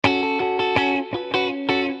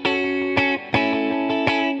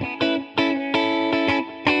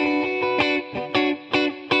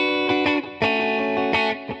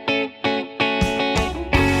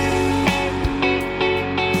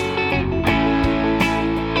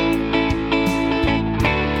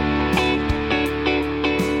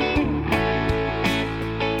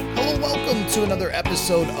another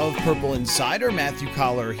episode of Purple Insider. Matthew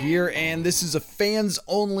Collar here, and this is a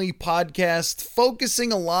fans-only podcast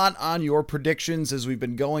focusing a lot on your predictions as we've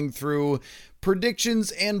been going through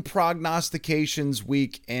predictions and prognostications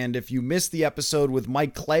week. And if you missed the episode with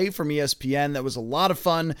Mike Clay from ESPN, that was a lot of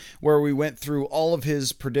fun where we went through all of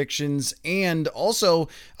his predictions. And also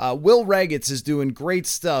Will Raggetts is doing great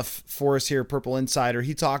stuff for us here at Purple Insider.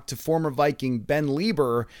 He talked to former Viking Ben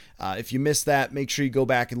Lieber. If you missed that, make sure you go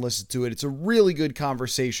back and listen to it. It's a really good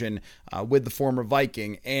conversation with the former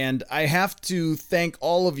Viking. And I have to thank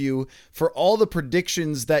all of you for all the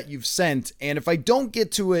predictions that you've sent. And if I don't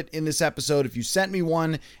get to it in this episode, if you sent me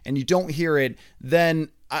one and you don't hear it, then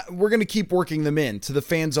we're going to keep working them in to the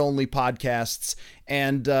fans only podcasts,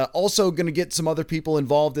 and also going to get some other people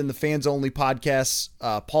involved in the fans only podcasts.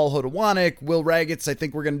 Paul Hodowanik, Will Raggetts. I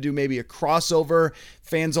think we're going to do maybe a crossover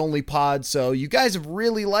fans only pod. So you guys have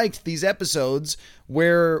really liked these episodes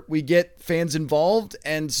where we get fans involved,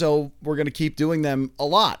 and so we're going to keep doing them a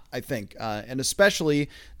lot, I think. And especially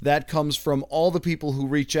that comes from all the people who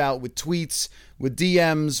reach out with tweets, with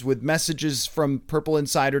DMs, with messages from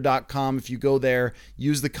purpleinsider.com. If you go there,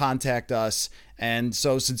 use the contact us. And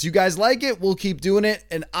so since you guys like it, we'll keep doing it.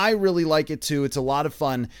 And I really like it too. It's a lot of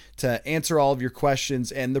fun to answer all of your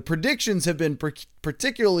questions. And the predictions have been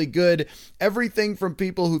particularly good. Everything from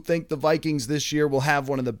people who think the Vikings this year will have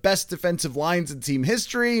one of the best defensive lines in team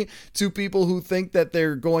history, to people who think that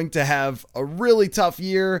they're going to have a really tough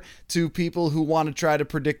year, to people who want to try to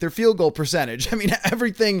predict their field goal percentage. I mean,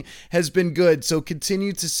 everything has been good. So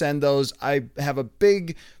continue to send those. I have a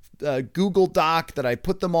big Google Doc that I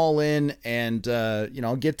put them all in, and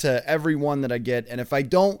I'll get to every one that I get. And if I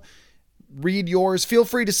don't read yours, feel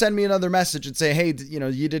free to send me another message and say, hey,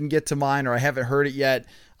 you didn't get to mine, or I haven't heard it yet,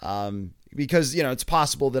 because it's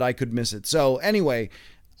possible that I could miss it. So anyway,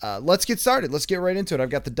 let's get started. Let's get right into it.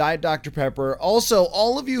 I've got the Diet Dr. Pepper. Also,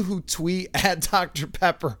 all of you who tweet at Dr.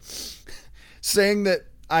 Pepper saying that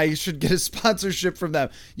I should get a sponsorship from them,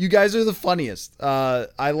 you guys are the funniest.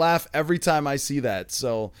 I laugh every time I see that.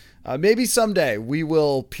 So maybe someday we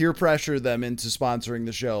will peer pressure them into sponsoring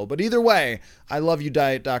the show. But either way, I love you,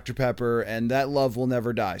 Diet Dr. Pepper, and that love will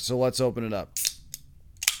never die. So let's open it up.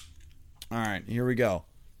 All right, here we go.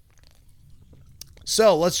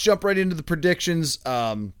 So let's jump right into the predictions.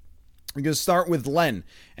 I'm going to start with Len,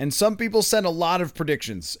 and some people send a lot of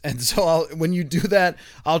predictions. And so when you do that,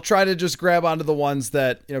 I'll try to just grab onto the ones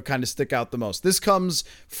that, kind of stick out the most. This comes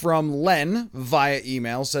from Len via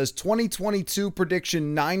email. Says 2022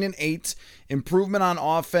 prediction 9-8, improvement on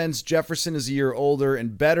offense. Jefferson is a year older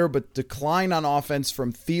and better, but decline on offense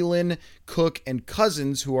from Thielen, Cook, and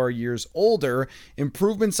Cousins, who are years older.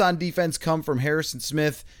 Improvements on defense come from Harrison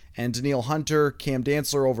Smith and Danielle Hunter, Cam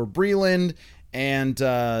Dantzler over Breeland, and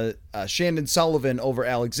Shandon Sullivan over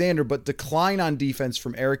Alexander, but decline on defense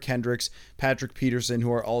from Eric Kendricks, Patrick Peterson,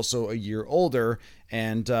 who are also a year older,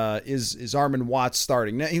 and is Armand Watts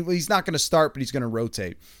starting? Now, he's not going to start, but he's going to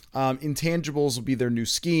rotate. Intangibles will be their new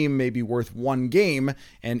scheme, maybe worth one game,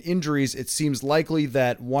 and injuries, it seems likely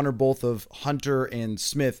that one or both of Hunter and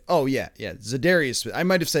Smith. Oh, yeah, Za'Darius Smith. I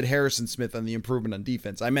might have said Harrison Smith on the improvement on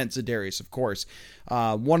defense. I meant Za'Darius, of course.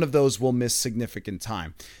 One of those will miss significant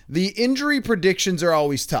time. The injury predictions are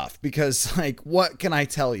always tough because, what can I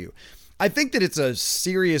tell you? I think that it's a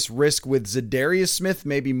serious risk with Za'Darius Smith,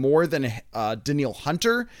 maybe more than Danielle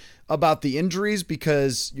Hunter, about the injuries,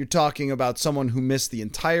 because you're talking about someone who missed the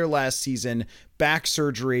entire last season, back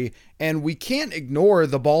surgery, and we can't ignore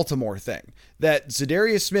the Baltimore thing, that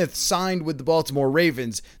Za'Darius Smith signed with the Baltimore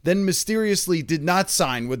Ravens, then mysteriously did not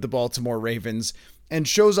sign with the Baltimore Ravens, and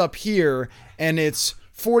shows up here, and it's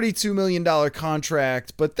 $42 million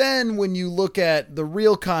contract, but then when you look at the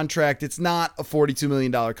real contract, it's not a $42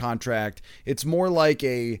 million contract. It's more like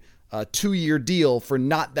a 2-year deal for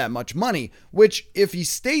not that much money, which, if he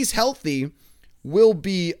stays healthy, will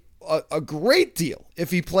be a great deal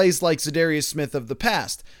if he plays like Za'Darius Smith of the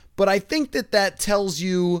past. But I think that tells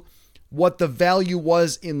you what the value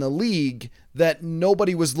was in the league, that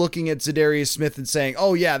nobody was looking at Za'Darius Smith and saying,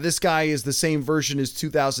 oh yeah, this guy is the same version as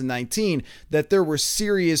 2019, that there were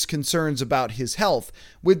serious concerns about his health.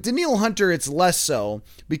 With Danielle Hunter, it's less so,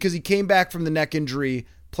 because he came back from the neck injury,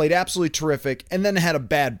 played absolutely terrific, and then had a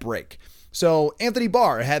bad break. So Anthony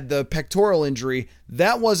Barr had the pectoral injury.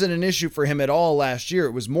 That wasn't an issue for him at all last year.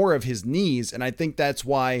 It was more of his knees, and I think that's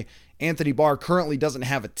why Anthony Barr currently doesn't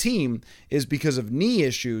have a team, is because of knee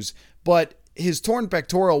issues. But his torn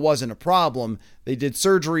pectoral wasn't a problem. They did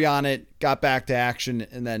surgery on it, got back to action,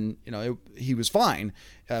 and then he was fine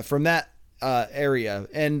from that area.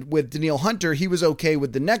 And with Danielle Hunter, he was okay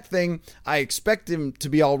with the neck thing. I expect him to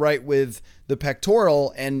be all right with the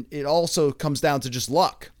pectoral, and it also comes down to just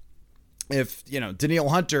luck. If, Danielle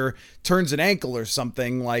Hunter turns an ankle or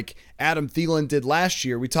something like Adam Thielen did last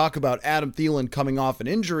year, we talk about Adam Thielen coming off an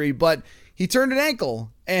injury, but he turned an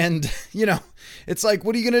ankle and, it's like,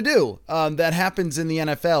 what are you going to do? That happens in the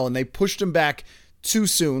NFL, and they pushed him back too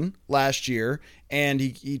soon last year, and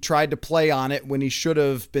he tried to play on it when he should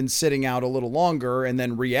have been sitting out a little longer and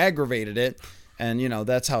then re-aggravated it. And,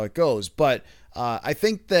 that's how it goes. But I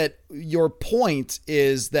think that your point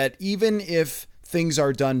is that even if things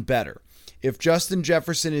are done better, if Justin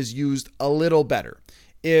Jefferson is used a little better,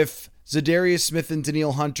 if Za'Darius Smith and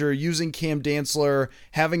Danielle Hunter using Cam Dantzler,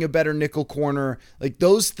 having a better nickel corner, like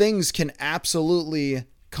those things can absolutely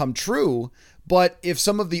come true. But if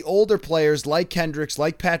some of the older players like Kendricks,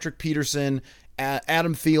 like Patrick Peterson,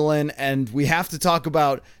 Adam Thielen, and we have to talk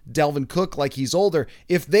about Dalvin Cook like he's older,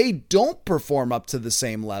 if they don't perform up to the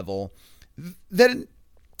same level, then,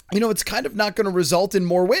 it's kind of not going to result in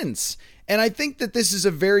more wins. And I think that this is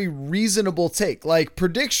a very reasonable take. Like,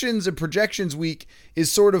 predictions and projections week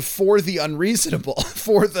is sort of for the unreasonable,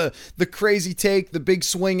 for the crazy take, the big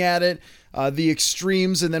swing at it, the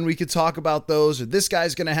extremes, and then we could talk about those. Or this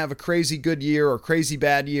guy's going to have a crazy good year or crazy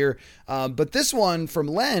bad year. But this one from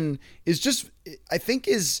Len is just, I think,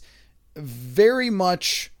 is very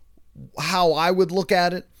much how I would look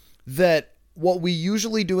at it. That what we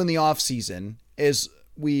usually do in the offseason is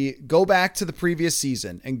we go back to the previous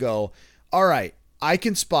season and go, all right, I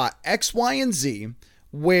can spot X, Y, and Z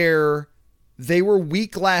where they were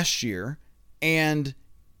weak last year and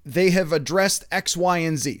they have addressed X, Y,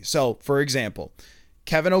 and Z. So, for example,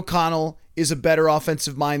 Kevin O'Connell is a better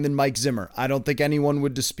offensive mind than Mike Zimmer. I don't think anyone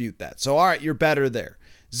would dispute that. So, all right, you're better there.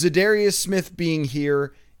 Za'Darius Smith being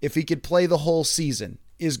here, if he could play the whole season,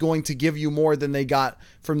 is going to give you more than they got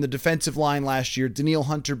from the defensive line last year. Danielle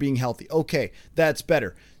Hunter being healthy. Okay, that's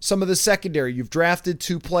better. Some of the secondary, you've drafted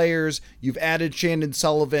 2 players. You've added Shandon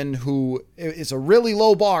Sullivan, who is a really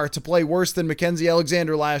low bar to play worse than Mackenzie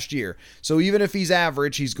Alexander last year. So even if he's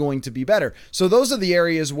average, he's going to be better. So those are the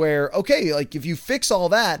areas where, okay, like if you fix all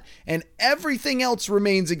that and everything else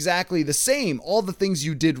remains exactly the same, all the things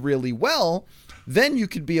you did really well, then you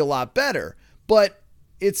could be a lot better. But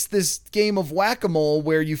it's this game of whack-a-mole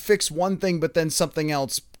where you fix one thing, but then something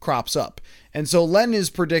else crops up. And so Len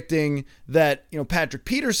is predicting that, Patrick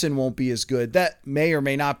Peterson won't be as good. That may or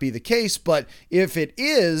may not be the case, but if it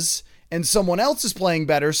is, and someone else is playing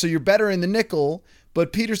better, so you're better in the nickel,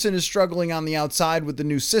 but Peterson is struggling on the outside with the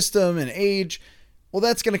new system and age, well,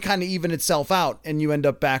 that's going to kind of even itself out, and you end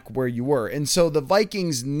up back where you were. And so the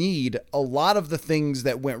Vikings need a lot of the things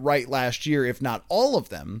that went right last year, if not all of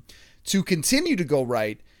them, to continue to go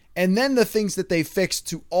right, and then the things that they fixed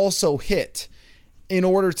to also hit in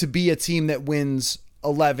order to be a team that wins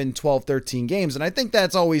 11, 12, 13 games. And I think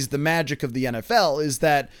that's always the magic of the NFL, is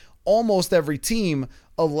that almost every team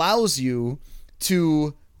allows you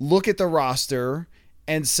to look at the roster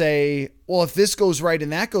and say, well, if this goes right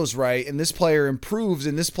and that goes right, and this player improves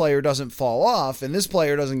and this player doesn't fall off and this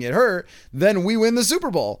player doesn't get hurt, then we win the Super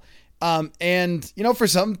Bowl. And for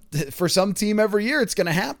some team every year, it's going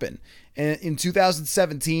to happen. And in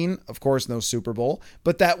 2017, of course, no Super Bowl,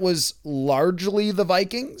 but that was largely the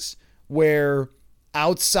Vikings, where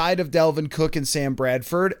outside of Dalvin Cook and Sam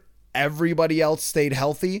Bradford, everybody else stayed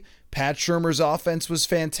healthy. Pat Shurmur's offense was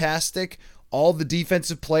fantastic. All the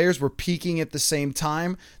defensive players were peaking at the same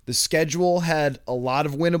time. The schedule had a lot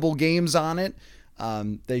of winnable games on it.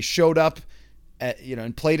 They showed up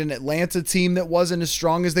and played an Atlanta team that wasn't as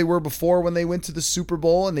strong as they were before when they went to the Super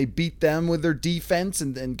Bowl, and they beat them with their defense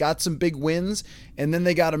and got some big wins. And then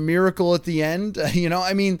they got a miracle at the end,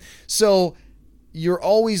 so you're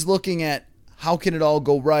always looking at how can it all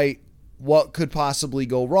go right? What could possibly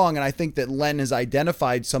go wrong? And I think that Len has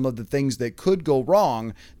identified some of the things that could go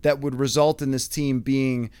wrong that would result in this team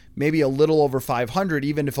being maybe a little over 500,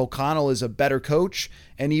 even if O'Connell is a better coach,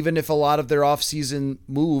 and even if a lot of their offseason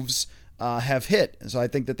moves have hit. So I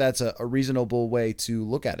think that that's a reasonable way to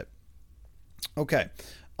look at it. Okay.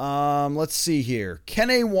 Let's see here.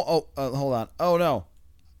 Hold on. Oh no.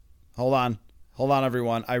 Hold on,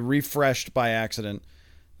 everyone. I refreshed by accident.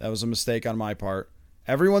 That was a mistake on my part.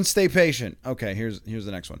 Everyone stay patient. Okay, here's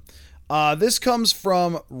the next one. This comes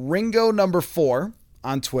from Ringo number 4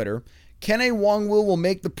 on Twitter. Kene Nwangwu will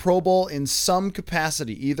make the Pro Bowl in some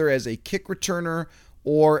capacity, either as a kick returner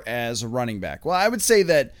or as a running back. Well, I would say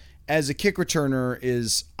that as a kick returner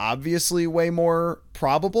is obviously way more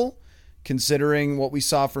probable, considering what we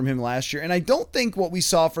saw from him last year. And I don't think what we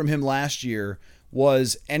saw from him last year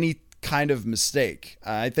was any kind of mistake.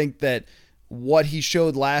 I think that what he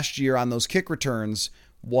showed last year on those kick returns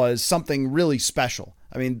was something really special.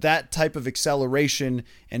 I mean, that type of acceleration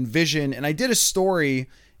and vision. And I did a story,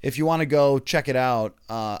 if you want to go check it out,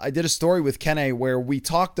 I did a story with Kene where we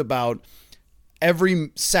talked about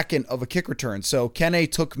every second of a kick return. So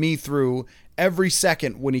Kene took me through every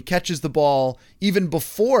second when he catches the ball, even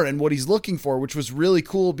before, and what he's looking for, which was really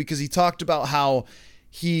cool because he talked about how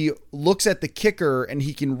he looks at the kicker and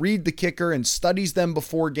he can read the kicker and studies them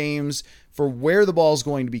before games for where the ball is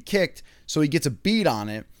going to be kicked, so he gets a beat on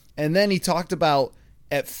it. And then he talked about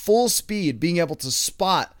at full speed being able to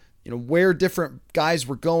spot, where different guys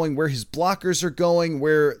were going, where his blockers are going,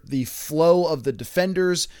 where the flow of the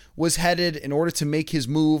defenders was headed in order to make his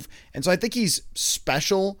move. And so I think he's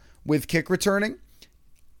special with kick returning,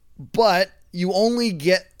 but you only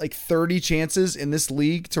get like 30 chances in this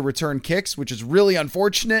league to return kicks, which is really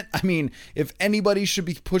unfortunate. I mean, if anybody should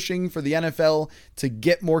be pushing for the NFL to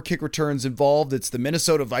get more kick returns involved, it's the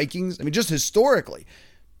Minnesota Vikings. I mean, just historically,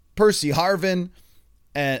 Percy Harvin,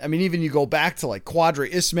 and I mean, even you go back to like Quadra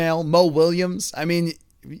Ismail, Mo Williams. I mean,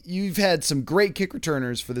 you've had some great kick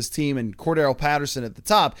returners for this team, and Cordero Patterson at the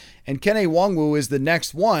top, and Kene Nwangwu is the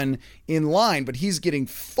next one in line, but he's getting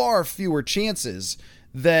far fewer chances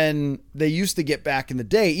than they used to get back in the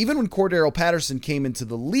day. Even when Cordero Patterson came into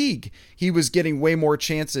the league, he was getting way more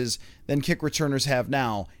chances than kick returners have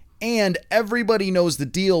now. And everybody knows the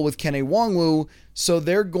deal with Kene Nwangwu, so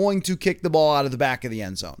they're going to kick the ball out of the back of the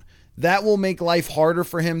end zone. That will make life harder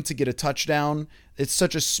for him to get a touchdown. It's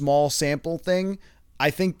such a small sample thing. I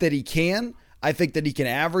think that he can. I think that he can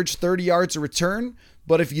average 30 yards a return.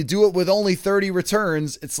 But if you do it with only 30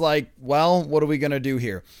 returns, it's like, well, what are we going to do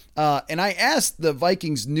here? And I asked the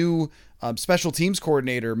Vikings' new special teams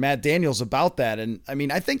coordinator, Matt Daniels, about that. And I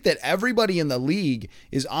mean, I think that everybody in the league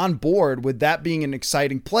is on board with that being an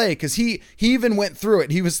exciting play, because he even went through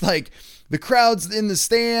it. He was like, the crowd's in the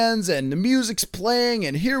stands and the music's playing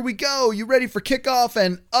and here we go. You ready for kickoff?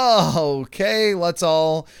 And okay, let's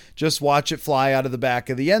all just watch it fly out of the back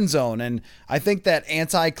of the end zone. And I think that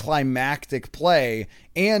anticlimactic play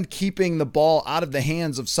and keeping the ball out of the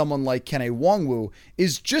hands of someone like Kene Nwangwu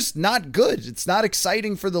is just not good. It's not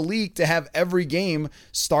exciting for the league to have every game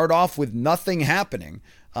start off with nothing happening.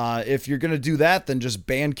 If you're going to do that, then just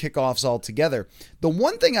ban kickoffs altogether. The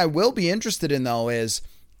one thing I will be interested in, though, is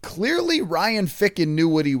clearly Ryan Ficken knew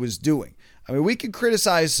what he was doing. I mean, we could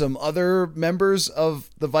criticize some other members of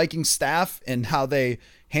the Vikings staff and how they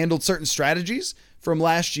handled certain strategies from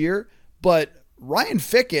last year, but Ryan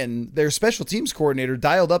Ficken, their special teams coordinator,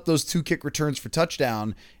 dialed up those 2 kick returns for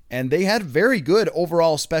touchdown, and they had very good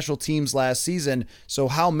overall special teams last season. So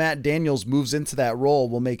how Matt Daniels moves into that role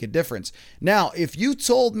will make a difference. Now, if you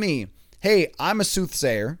told me, hey, I'm a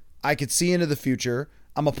soothsayer, I could see into the future,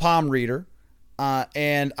 I'm a palm reader,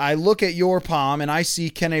 and I look at your palm and I see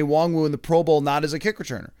Kene Nwangwu in the Pro Bowl not as a kick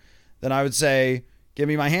returner, then I would say, give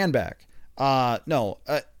me my hand back. Then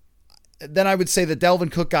I would say that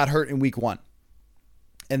Dalvin Cook got hurt in week 1.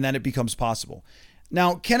 And then it becomes possible.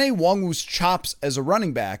 Now, Kene Nwangwu's chops as a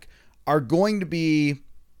running back are going to be,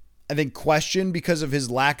 I think, questioned because of his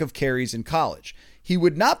lack of carries in college. He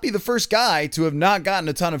would not be the first guy to have not gotten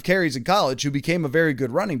a ton of carries in college who became a very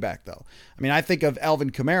good running back, though. I mean, I think of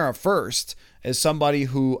Alvin Kamara first as somebody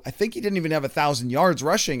who, I think he didn't even have 1,000 yards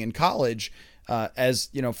rushing in college for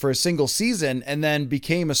a single season, and then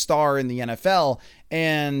became a star in the NFL.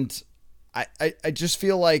 And I just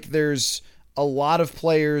feel like there's a lot of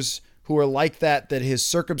players who are like that his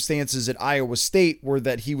circumstances at Iowa State were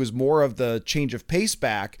that he was more of the change of pace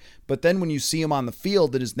back. But then when you see him on the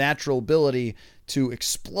field, that his natural ability to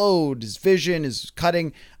explode, his vision, his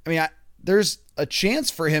cutting, I mean, there's a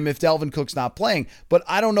chance for him if Dalvin Cook's not playing, but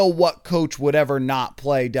I don't know what coach would ever not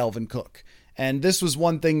play Dalvin Cook. And this was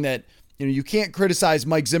one thing that, you can't criticize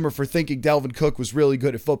Mike Zimmer for thinking Dalvin Cook was really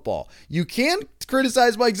good at football. You can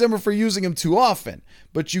criticize Mike Zimmer for using him too often,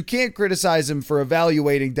 but you can't criticize him for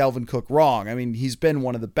evaluating Dalvin Cook wrong. I mean, he's been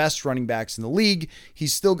one of the best running backs in the league.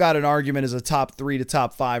 He's still got an argument as a top 3 to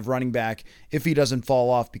top 5 running back if he doesn't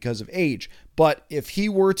fall off because of age. But if he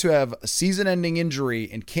were to have a season-ending injury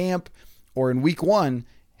in camp or in week 1,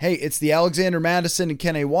 hey, it's the Alexander Mattison and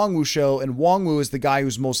Kene Nwangwu show, and Nwangwu is the guy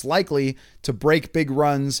who's most likely to break big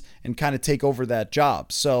runs and kind of take over that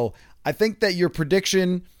job. So I think that your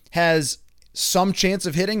prediction has some chance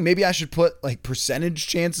of hitting. Maybe I should put like percentage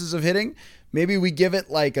chances of hitting. Maybe we give it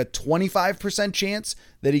like a 25% chance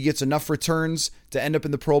that he gets enough returns to end up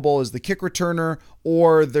in the Pro Bowl as the kick returner,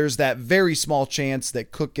 or there's that very small chance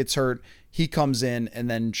that Cook gets hurt, he comes in and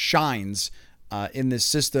then shines in this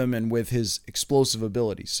system and with his explosive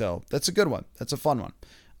ability. So that's a good one. That's a fun one.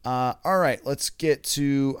 All right, let's get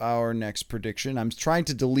to our next prediction. I'm trying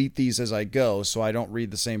to delete these as I go so I don't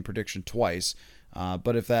read the same prediction twice.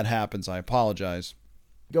 But if that happens, I apologize.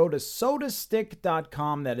 Go to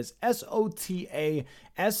sotastick.com. That is SOTASTICK,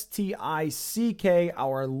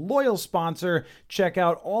 our loyal sponsor. Check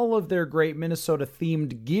out all of their great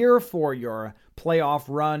Minnesota-themed gear for your playoff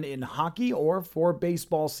run in hockey or for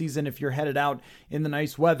baseball season if you're headed out in the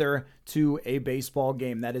nice weather to a baseball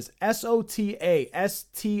game. That is SOTASTICK,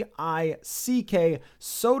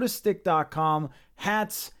 sotastick.com.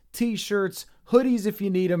 Hats, t-shirts, hoodies if you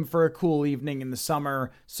need them for a cool evening in the summer.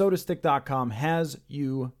 Sotastick.com has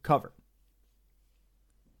you covered.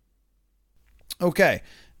 Okay,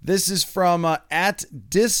 this is from at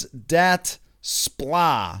disdatsplah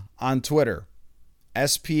on Twitter.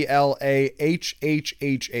 SPLAHHHH,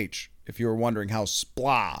 if you were wondering how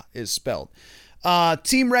splah is spelled.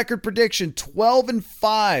 Team record prediction,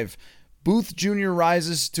 12-5. Booth Jr.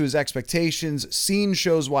 rises to his expectations. Scene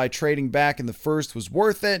shows why trading back in the first was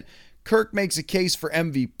worth it. Kirk makes a case for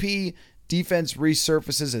MVP. Defense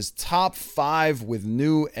resurfaces as top 5 with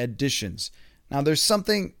new additions. Now, there is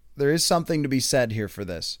something to be said here for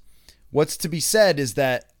this. What's to be said is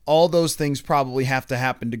that all those things probably have to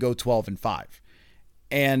happen to go 12-5.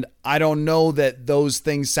 And I don't know that those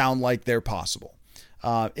things sound like they're possible.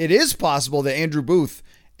 It is possible that Andrew Booth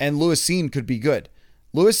and Lewis Cine could be good.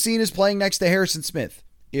 Lewis Cine is playing next to Harrison Smith.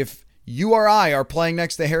 If you or I are playing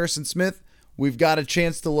next to Harrison Smith, we've got a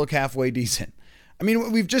chance to look halfway decent. I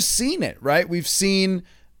mean, we've just seen it, right? We've seen,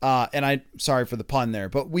 and I'm sorry for the pun there,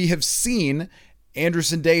 but we have seen Andrew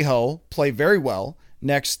Sendejo play very well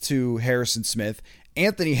next to Harrison Smith.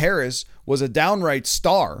 Anthony Harris was a downright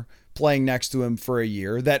star playing next to him for a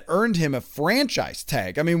year that earned him a franchise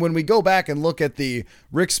tag. I mean, when we go back and look at the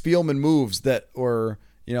Rick Spielman moves that were,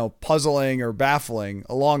 puzzling or baffling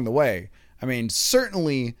along the way, I mean,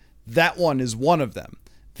 certainly that one is one of them.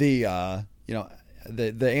 The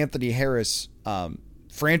Anthony Harris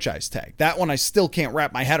franchise tag. That one I still can't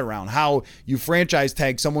wrap my head around, how you franchise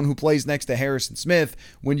tag someone who plays next to Harrison Smith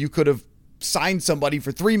when you could have signed somebody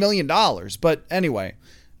for $3 million. But anyway,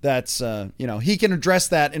 that's, he can address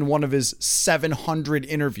that in one of his 700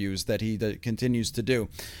 interviews that he continues to do.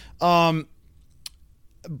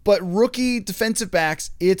 But rookie defensive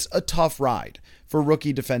backs, it's a tough ride for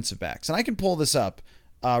rookie defensive backs. And I can pull this up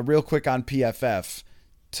real quick on PFF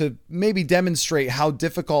to maybe demonstrate how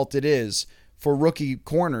difficult it is for rookie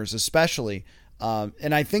corners, especially.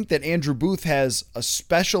 And I think that Andrew Booth has a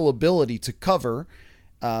special ability to cover.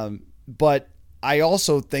 But I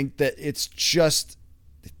also think that it's just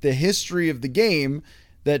the history of the game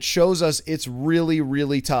that shows us it's really,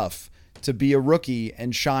 really tough to be a rookie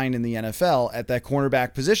and shine in the NFL at that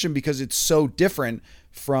cornerback position because it's so different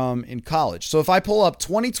from in college. So if I pull up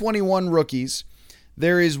 2021 rookies,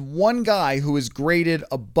 there is one guy who is graded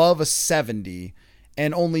above a 70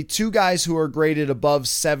 and only 2 guys who are graded above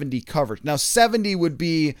 70 coverage. Now, 70 would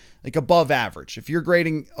be like above average. If you're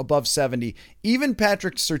grading above 70, even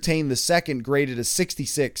Patrick Surtain II graded a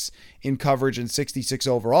 66 in coverage and 66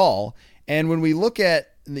 overall. And when we look at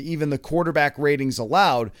even the quarterback ratings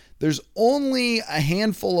allowed, there's only a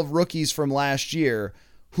handful of rookies from last year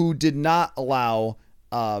who did not allow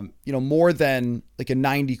more than like a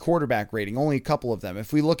 90 quarterback rating, only a couple of them.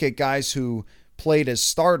 If we look at guys who played as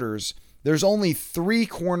starters, there's only 3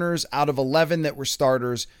 corners out of 11 that were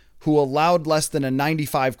starters who allowed less than a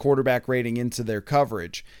 95 quarterback rating into their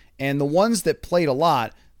coverage. And the ones that played a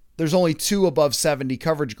lot, there's only 2 above 70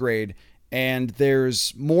 coverage grade, and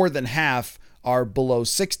there's more than half are below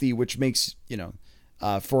 60, which makes,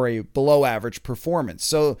 for a below average performance.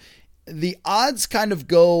 So the odds kind of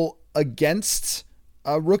go against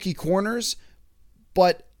rookie corners,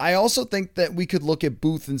 but I also think that we could look at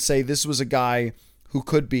Booth and say this was a guy who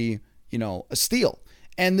could be, a steal.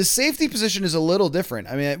 And the safety position is a little different.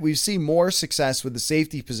 I mean, we've seen more success with the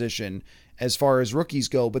safety position as far as rookies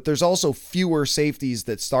go, but there's also fewer safeties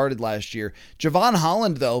that started last year. Javon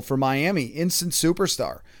Holland, though, for Miami, instant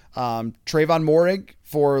superstar. Trayvon Moehrig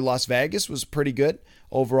for Las Vegas was pretty good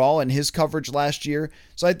overall in his coverage last year.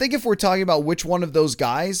 So I think if we're talking about which one of those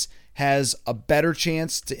guys has a better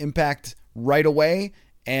chance to impact right away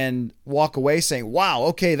and walk away saying, wow,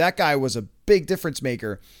 okay, that guy was a big difference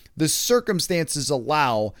maker, the circumstances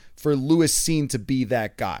allow for Lewis Cine to be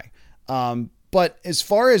that guy. But as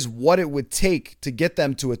far as what it would take to get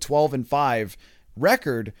them to a 12-5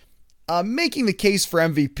 record, making the case for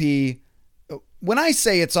MVP, when I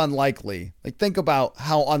say it's unlikely, like think about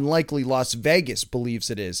how unlikely Las Vegas believes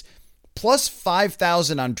it is. Plus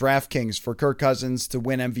 5,000 on DraftKings for Kirk Cousins to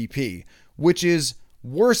win MVP, which is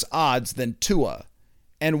worse odds than Tua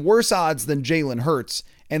and worse odds than Jalen Hurts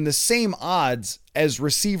and the same odds as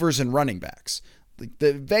receivers and running backs.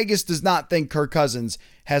 The Vegas does not think Kirk Cousins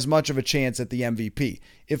has much of a chance at the MVP.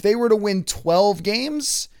 If they were to win 12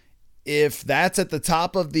 games, if that's at the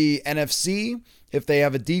top of the NFC, if they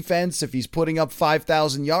have a defense, if he's putting up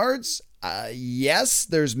 5,000 yards, yes,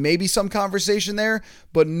 there's maybe some conversation there,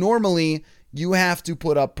 but normally you have to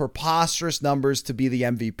put up preposterous numbers to be the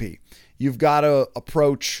MVP. You've got to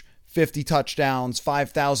approach 50 touchdowns,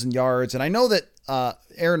 5,000 yards. And I know that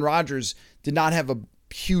Aaron Rodgers did not have a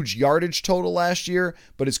huge yardage total last year,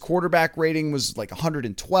 but his quarterback rating was like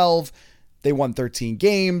 112. They won 13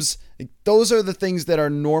 games. Those are the things that are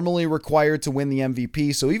normally required to win the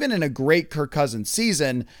MVP. So even in a great Kirk Cousins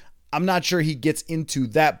season, I'm not sure he gets into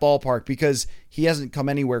that ballpark because he hasn't come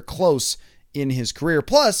anywhere close in his career.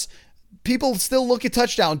 Plus, people still look at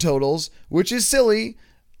touchdown totals, which is silly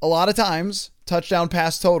a lot of times, touchdown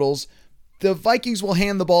pass totals. The Vikings will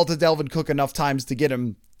hand the ball to Dalvin Cook enough times to get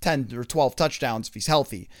him 10 or 12 touchdowns if he's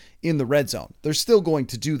healthy in the red zone. They're still going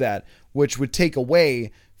to do that, which would take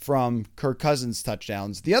away from Kirk Cousins'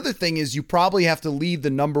 touchdowns. The other thing is you probably have to lead the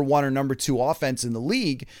number 1 or number 2 offense in the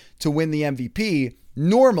league to win the MVP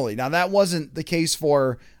normally. Now, that wasn't the case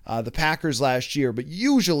for the Packers last year, but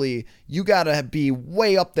usually you got to be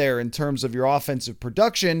way up there in terms of your offensive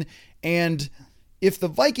production. And if the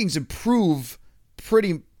Vikings improve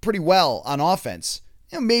pretty well on offense,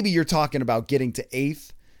 maybe you're talking about getting to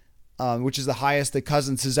 8th, which is the highest that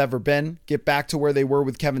Cousins has ever been. Get back to where they were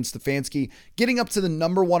with Kevin Stefanski, getting up to the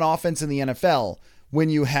number 1 offense in the NFL when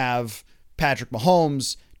you have Patrick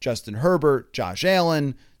Mahomes, Justin Herbert, Josh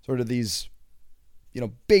Allen, sort of these,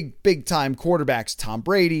 big time quarterbacks, Tom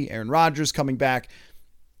Brady, Aaron Rodgers coming back.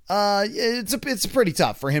 It's pretty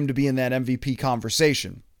tough for him to be in that MVP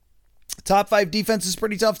conversation. Top 5 defense is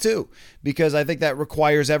pretty tough too, because I think that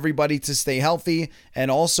requires everybody to stay healthy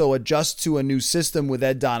and also adjust to a new system with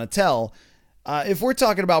Ed Donatel. If we're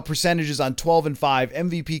talking about percentages on 12-5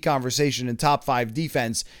 MVP conversation and top 5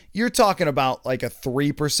 defense, you're talking about like a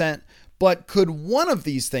 3%. But could one of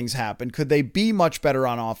these things happen? Could they be much better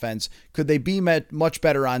on offense? Could they be much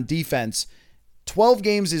better on defense? 12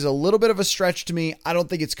 games is a little bit of a stretch to me. I don't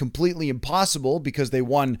think it's completely impossible because they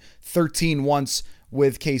won 13 once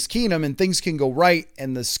with Case Keenum and things can go right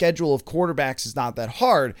and the schedule of quarterbacks is not that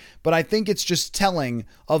hard. But I think it's just telling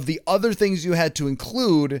of the other things you had to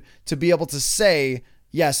include to be able to say,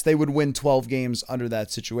 yes, they would win 12 games under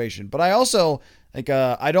that situation. But I also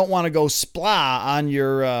I don't want to go splah on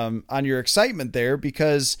your excitement there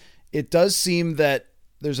because it does seem that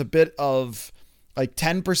there's a bit of like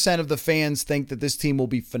 10% of the fans think that this team will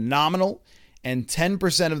be phenomenal and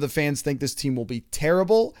 10% of the fans think this team will be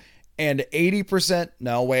terrible. And 80%,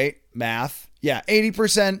 no, wait, math. Yeah,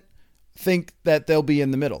 80% think that they'll be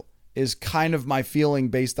in the middle is kind of my feeling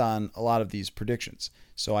based on a lot of these predictions.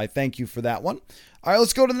 So I thank you for that one. All right,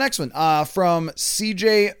 let's go to the next one. From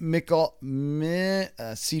CJ Mickle.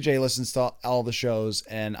 CJ listens to all the shows,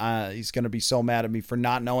 and he's going to be so mad at me for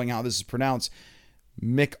not knowing how this is pronounced.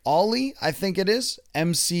 McAuley, I think it is.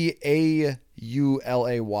 McAulay.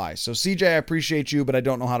 So CJ, I appreciate you, but I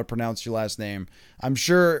don't know how to pronounce your last name. I'm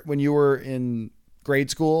sure when you were in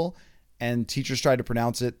grade school and teachers tried to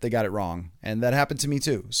pronounce it, they got it wrong. And that happened to me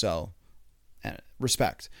too. So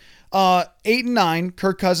respect. 8 and 9,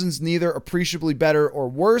 Kirk Cousins neither appreciably better or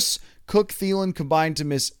worse. Cook, Thielen combined to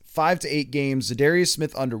miss 5 to 8 games. Zadarius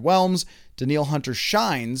Smith underwhelms. Danielle Hunter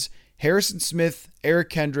shines. Harrison Smith, Eric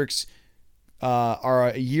Kendricks are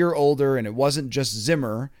a year older, and it wasn't just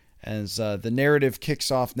Zimmer, as the narrative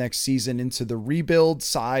kicks off next season into the rebuild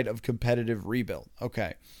side of competitive rebuild.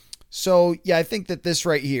 Okay. So, yeah, I think that this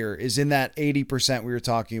right here is in that 80% we were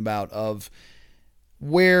talking about of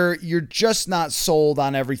where you're just not sold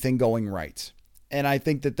on everything going right. And I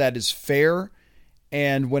think that that is fair.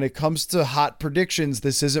 And when it comes to hot predictions,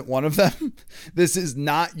 this isn't one of them. This is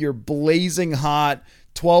not your blazing hot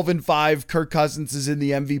 12-5 Kirk Cousins is in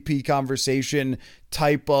the MVP conversation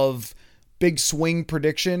type of big swing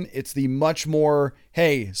prediction. It's the much more,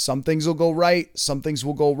 hey, some things will go right, some things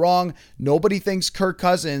will go wrong. Nobody thinks Kirk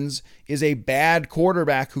Cousins is a bad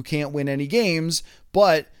quarterback who can't win any games,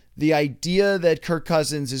 but the idea that Kirk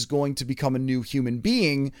Cousins is going to become a new human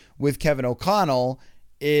being with Kevin O'Connell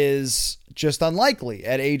is just unlikely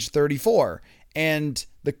at age 34. And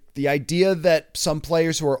the idea that some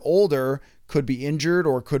players who are older could be injured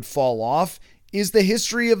or could fall off is the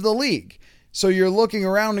history of the league. So you're looking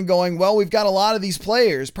around and going, well, we've got a lot of these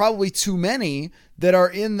players, probably too many, that are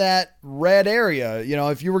in that red area. You know,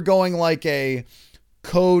 if you were going like a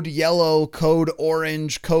code yellow, code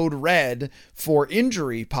orange, code red for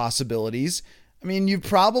injury possibilities, I mean, you'd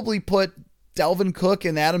probably put Dalvin Cook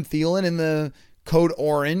and Adam Thielen in the Code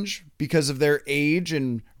Orange because of their age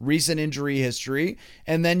and recent injury history.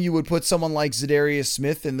 And then you would put someone like Za'Darius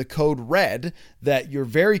Smith in the Code Red, that you're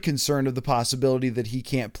very concerned of the possibility that he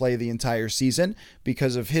can't play the entire season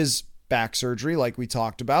because of his back surgery, like we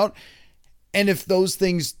talked about. And if those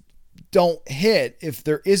things don't hit, if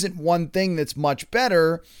there isn't one thing that's much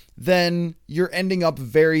better, then you're ending up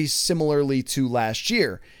very similarly to last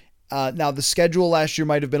year. Now, the schedule last year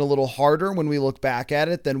might have been a little harder when we look back at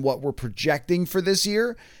it than what we're projecting for this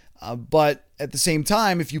year. But at the same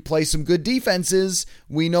time, if you play some good defenses,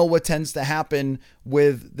 we know what tends to happen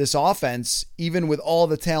with this offense, even with all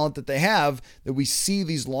the talent that they have, that we see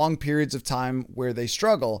these long periods of time where they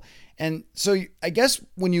struggle. And so I guess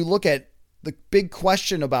when you look at the big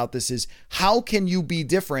question about this is, how can you be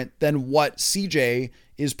different than what CJ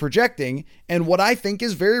is projecting and what I think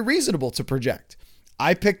is very reasonable to project?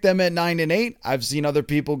 I picked them at 9-8. I've seen other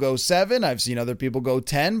people go 7. I've seen other people go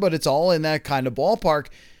 10, but it's all in that kind of ballpark.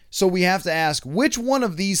 So we have to ask, which one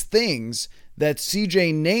of these things that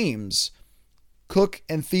CJ names, Cook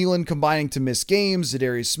and Thielen combining to miss games,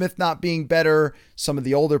 Za'Darius Smith not being better, some of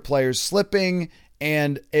the older players slipping,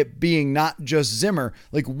 and it being not just Zimmer,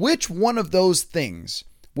 like which one of those things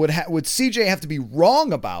would CJ have to be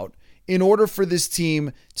wrong about in order for this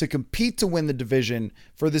team to compete to win the division,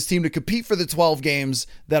 for this team to compete for the 12 games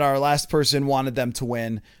that our last person wanted them to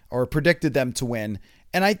win or predicted them to win?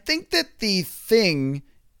 And I think that the thing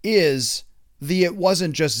is it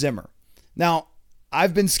wasn't just Zimmer. Now,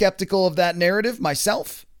 I've been skeptical of that narrative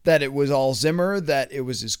myself, that it was all Zimmer, that it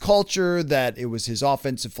was his culture, that it was his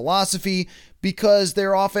offensive philosophy, because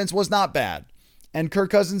their offense was not bad. And Kirk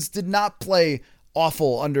Cousins did not play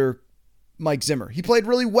awful under Mike Zimmer. He played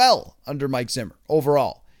really well under Mike Zimmer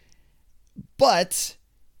overall. But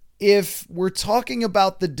if we're talking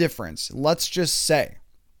about the difference, let's just say,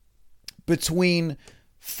 between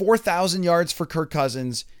 4,000 yards for Kirk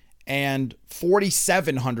Cousins and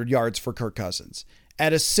 4,700 yards for Kirk Cousins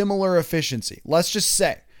at a similar efficiency, let's just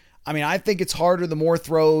say, I mean, I think it's harder the more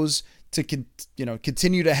throws to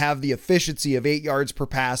continue to have the efficiency of 8 yards per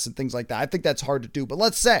pass and things like that. I think that's hard to do. But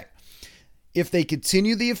let's say if they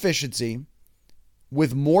continue the efficiency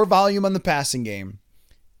with more volume on the passing game,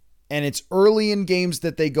 and it's early in games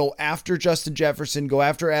that they go after Justin Jefferson, go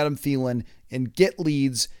after Adam Thielen, and get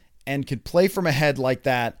leads and can play from ahead like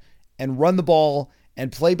that and run the ball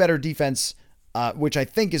and play better defense, which I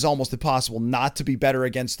think is almost impossible not to be better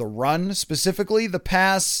against the run specifically. The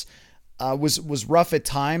pass was rough at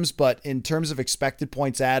times, but in terms of expected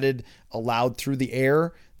points added, allowed through the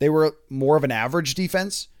air, they were more of an average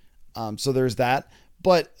defense. So there's that.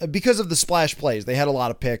 But because of the splash plays, they had a lot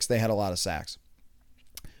of picks, they had a lot of sacks.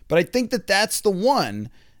 But I think that that's the one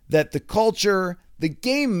that the culture, the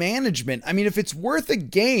game management, I mean, if it's worth a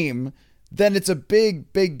game, then it's a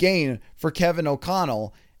big, big gain for Kevin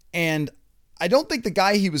O'Connell. And I don't think the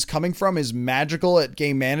guy he was coming from is magical at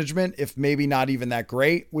game management, if maybe not even that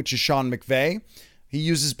great, which is Sean McVay. He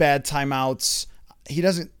uses bad timeouts. He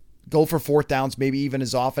doesn't go for fourth downs maybe even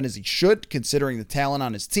as often as he should, considering the talent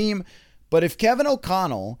on his team. But if Kevin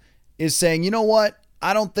O'Connell is saying, you know what,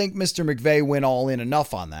 I don't think Mr. McVay went all in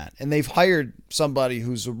enough on that, and they've hired somebody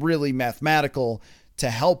who's really mathematical to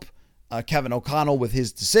help Kevin O'Connell with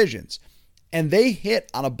his decisions, and they hit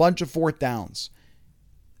on a bunch of fourth downs,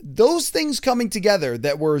 those things coming together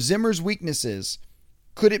that were Zimmer's weaknesses,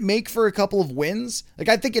 could it make for a couple of wins? Like,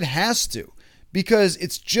 I think it has to, because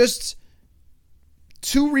it's just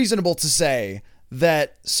too reasonable to say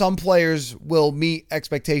that some players will meet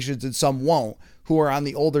expectations and some won't, who are on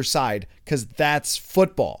the older side, because that's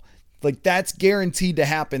football. Like, that's guaranteed to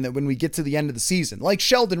happen, that when we get to the end of the season, like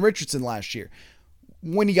Sheldon Richardson last year,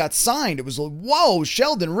 when he got signed, it was like, whoa,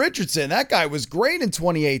 Sheldon Richardson, that guy was great in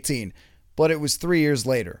 2018. But it was 3 years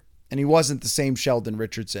later, and he wasn't the same Sheldon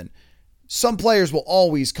Richardson. Some players will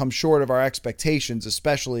always come short of our expectations,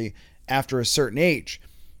 especially after a certain age.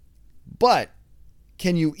 But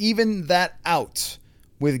can you even that out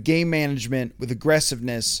with game management, with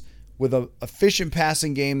aggressiveness, with an efficient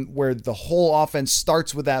passing game where the whole offense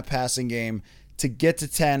starts with that passing game to get to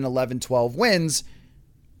 10, 11, 12 wins?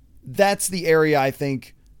 That's the area I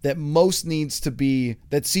think that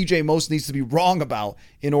CJ most needs to be wrong about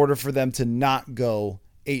in order for them to not go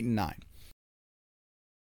 8-9.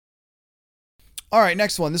 All right,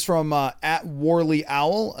 next one. This is from at Warley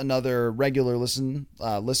Owl, another regular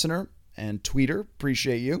listener and tweeter.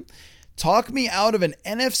 Appreciate you. Talk me out of an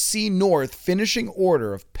NFC North finishing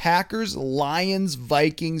order of Packers, Lions,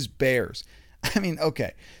 Vikings, Bears. I mean,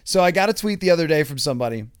 okay. So I got a tweet the other day from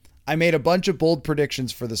somebody. I made a bunch of bold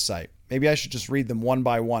predictions for the site. Maybe I should just read them one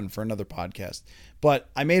by one for another podcast. But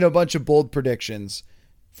I made a bunch of bold predictions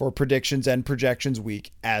for predictions and projections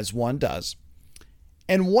week, as one does.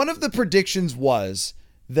 And one of the predictions was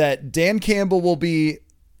that Dan Campbell will be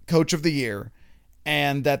coach of the year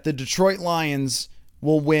and that the Detroit Lions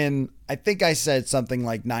will win, I think I said something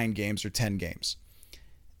like 9 games or 10 games.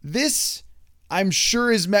 This, I'm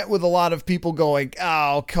sure, is met with a lot of people going,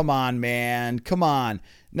 oh, come on, man, come on.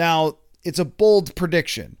 Now, it's a bold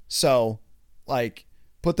prediction, so, like,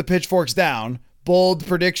 put the pitchforks down. Bold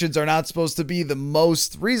predictions are not supposed to be the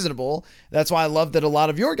most reasonable. That's why I love that a lot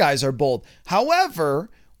of your guys are bold. However,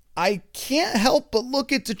 I can't help but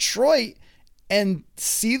look at Detroit and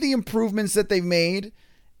see the improvements that they've made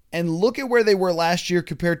and look at where they were last year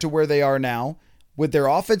compared to where they are now with their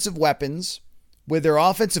offensive weapons, with their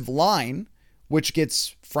offensive line, which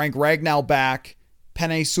gets Frank Ragnow back.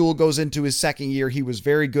 Penei Sewell goes into his second year. He was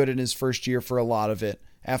very good in his first year for a lot of it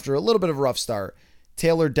after a little bit of a rough start.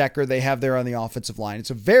 Taylor Decker, they have there on the offensive line. It's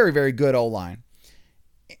a very, very good O-line.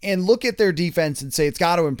 And look at their defense and say it's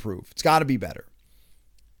got to improve. It's got to be better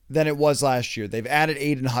than it was last year. They've added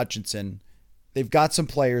Aiden Hutchinson. They've got some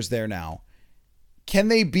players there now. Can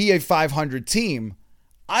they be a 500 team?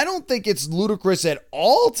 I don't think it's ludicrous at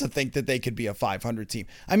all to think that they could be a 500 team.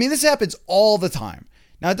 I mean, this happens all the time.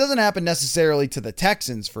 Now, it doesn't happen necessarily to the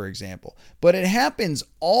Texans, for example, but it happens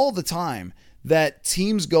all the time that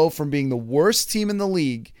teams go from being the worst team in the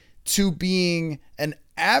league to being an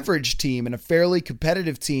average team and a fairly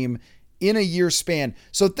competitive team in a year span.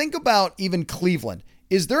 So think about even Cleveland.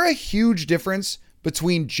 Is there a huge difference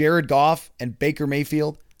between Jared Goff and Baker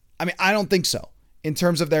Mayfield? I mean, I don't think so. In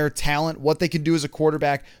terms of their talent, what they can do as a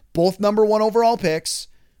quarterback, both number 1 overall picks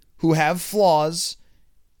who have flaws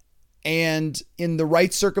and in the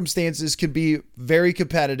right circumstances could be very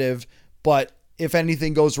competitive, but if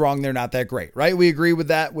anything goes wrong, they're not that great, right? We agree with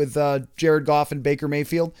that with Jared Goff and Baker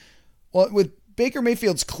Mayfield. Well, with Baker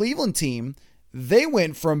Mayfield's Cleveland team, they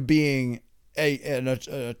went from being an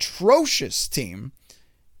atrocious team,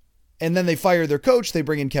 and then they fire their coach. They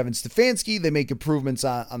bring in Kevin Stefanski. They make improvements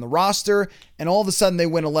on the roster, and all of a sudden they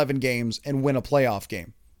win 11 games and win a playoff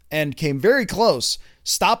game and came very close,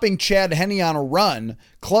 stopping Chad Henne on a run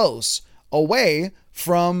close away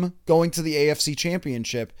from going to the AFC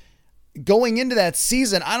Championship. Going into that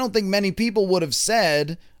season, I don't think many people would have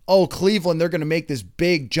said, oh, Cleveland, they're going to make this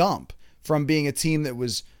big jump from being a team that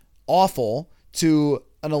was awful to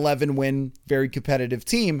an 11-win, very competitive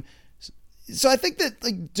team. So I think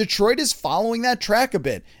that Detroit is following that track a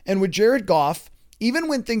bit. And with Jared Goff, even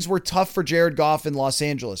when things were tough for Jared Goff in Los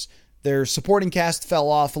Angeles, their supporting cast fell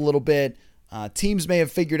off a little bit. Teams may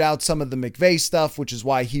have figured out some of the McVay stuff, which is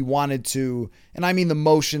why he wanted to, and I mean the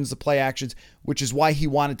motions, the play actions, which is why he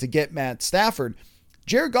wanted to get Matt Stafford.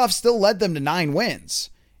 Jared Goff still led them to 9 wins.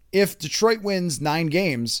 If Detroit wins 9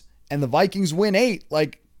 games and the Vikings win 8,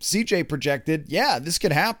 like CJ projected, yeah, this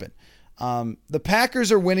could happen. The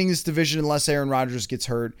Packers are winning this division unless Aaron Rodgers gets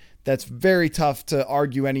hurt. That's very tough to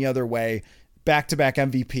argue any other way. Back-to-back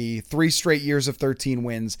MVP, 3 straight years of 13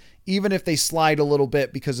 wins. Even if they slide a little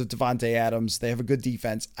bit because of Devontae Adams, they have a good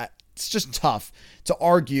defense. It's just tough to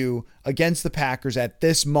argue against the Packers at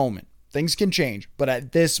this moment. Things can change, but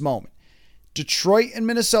at this moment, Detroit and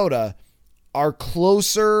Minnesota are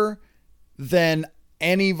closer than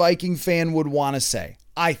any Viking fan would want to say,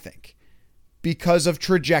 I think, because of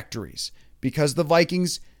trajectories, because the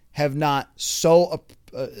Vikings have not so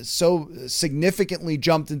significantly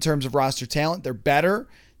jumped in terms of roster talent. They're better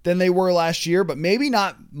than they were last year, but maybe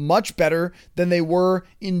not much better than they were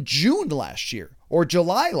in June last year or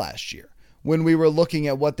July last year when we were looking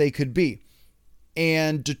at what they could be.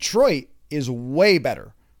 And Detroit is way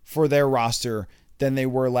better for their roster than they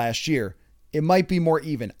were last year. It might be more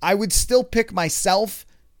even. I would still pick myself,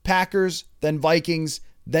 Packers, then Vikings,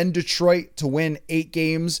 then Detroit to win 8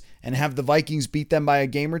 games and have the Vikings beat them by a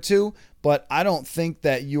game or 2. But I don't think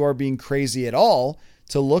that you are being crazy at all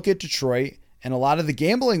to look at Detroit. And a lot of the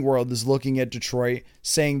gambling world is looking at Detroit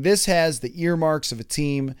saying this has the earmarks of a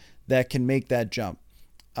team that can make that jump.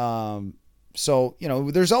 So,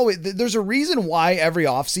 there's a reason why every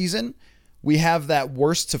offseason we have that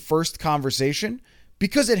worst to first conversation,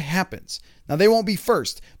 because it happens. Now, they won't be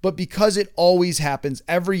first, but because it always happens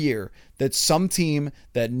every year that some team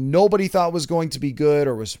that nobody thought was going to be good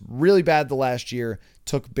or was really bad the last year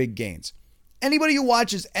took big gains. Anybody who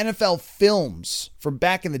watches NFL films from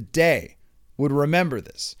back in the day would remember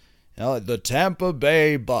this. The Tampa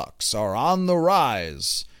Bay Bucks are on the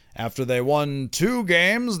rise. After they won 2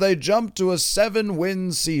 games, they jumped to a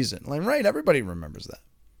 7-win season. Right? Everybody remembers that.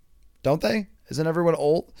 Don't they? Isn't everyone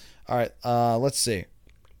old? All right, let's see.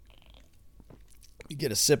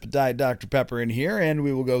 Get a sip of Diet Dr. Pepper in here, and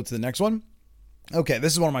we will go to the next one. Okay,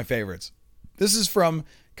 this is one of my favorites. This is from,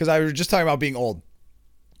 because I was just talking about being old.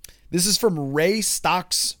 This is from Ray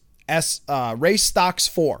Stocks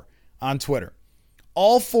 4 on Twitter.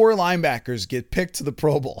 All 4 linebackers get picked to the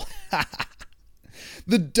Pro Bowl.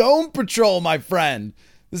 The Dome Patrol, my friend.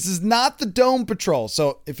 This is not the Dome Patrol.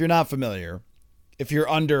 So if you're not familiar, if you're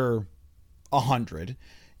under 100,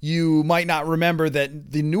 you might not remember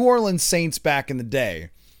that the New Orleans Saints back in the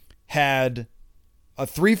day had a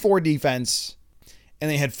 3-4 defense, and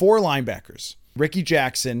they had 4 linebackers: Ricky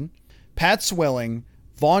Jackson, Pat Swilling,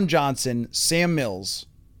 Vaughn Johnson, Sam Mills,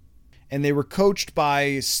 and they were coached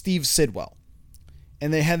by Steve Sidwell.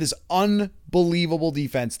 And they had this unbelievable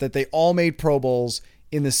defense that they all made Pro Bowls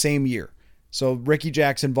in the same year. So Ricky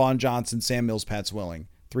Jackson, Vaughn Johnson, Sam Mills, Pat Swilling,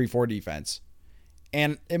 3-4 defense.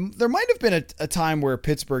 And there might have been a time where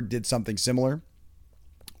Pittsburgh did something similar,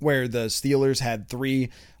 where the Steelers had 3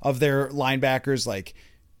 of their linebackers, like,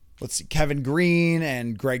 let's see, Kevin Green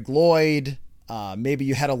and Greg Lloyd. Maybe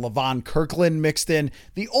you had a Levon Kirkland mixed in.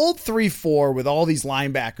 The old 3-4 with all these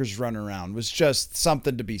linebackers running around was just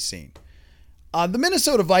something to be seen. The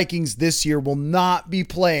Minnesota Vikings this year will not be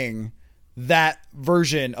playing that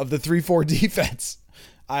version of the 3-4 defense.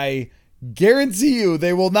 I guarantee you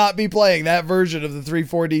they will not be playing that version of the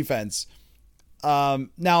 3-4 defense.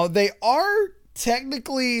 Now, they are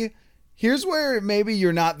technically, here's where maybe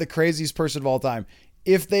you're not the craziest person of all time.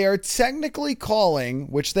 If they are technically calling,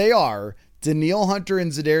 which they are, Danielle Hunter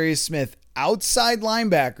and Za'Darius Smith outside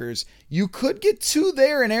linebackers, you could get 2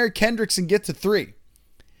 there and Eric Kendricks and get to 3.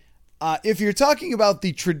 If you're talking about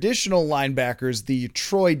the traditional linebackers, the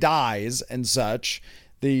Troy Dyes and such,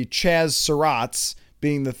 the Chaz Surratts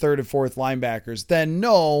being the 3rd and 4th linebackers, then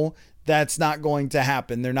no, that's not going to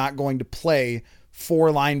happen. They're not going to play 4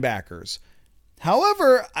 linebackers.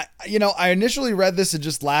 However, I initially read this and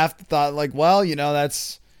just laughed, thought like, well,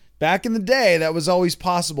 that's back in the day, that was always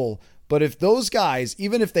possible. But if those guys,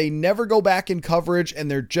 even if they never go back in coverage and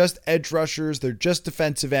they're just edge rushers, they're just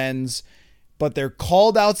defensive ends, but they're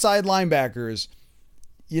called outside linebackers,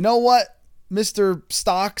 you know what, Mr.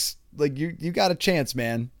 Stocks, like you got a chance,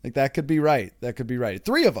 man. Like that could be right. That could be right.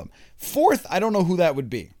 3 of them. 4th, I don't know who that would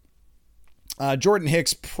be. Jordan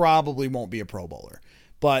Hicks probably won't be a Pro Bowler,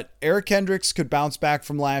 but Eric Kendricks could bounce back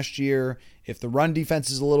from last year if the run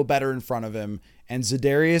defense is a little better in front of him. And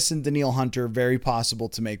Za'Darius and Danielle Hunter, very possible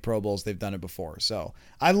to make Pro Bowls. They've done it before. So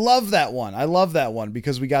I love that one. I love that one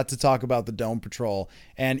because we got to talk about the Dome Patrol.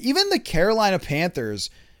 And even the Carolina Panthers,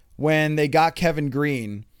 when they got Kevin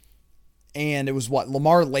Green, and it was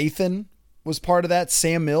Lamar Lathan was part of that,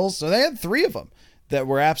 Sam Mills. So they had 3 of them that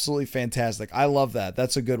were absolutely fantastic. I love that.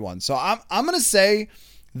 That's a good one. So I'm going to say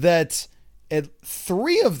that at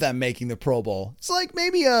 3 of them making the Pro Bowl, it's like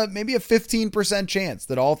maybe a 15% chance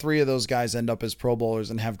that all 3 of those guys end up as Pro Bowlers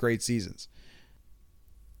and have great seasons.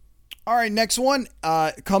 All right, next one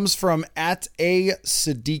comes from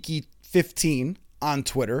 @ASadiki15 on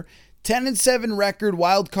Twitter. 10-7 record,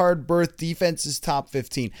 wild card berth, defense is top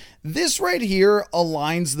 15. This right here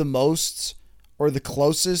aligns the most or the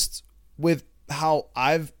closest with how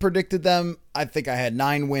I've predicted them. I think I had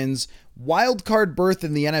 9 wins. Wild card berth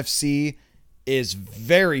in the NFC is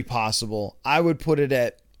very possible. I would put it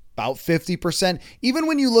at about 50%. Even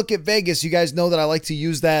when you look at Vegas, you guys know that I like to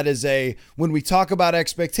use that as when we talk about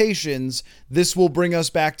expectations, this will bring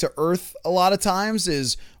us back to earth a lot of times,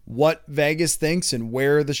 is what Vegas thinks and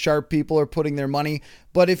where the sharp people are putting their money.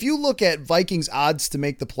 But if you look at Vikings odds to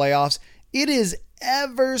make the playoffs, it is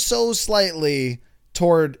ever so slightly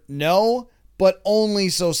toward no, but only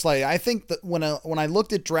so slightly. I think that when I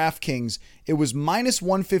looked at DraftKings, it was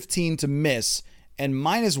 -115 to miss and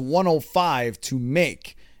 -105 to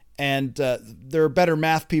make. And there are better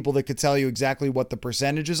math people that could tell you exactly what the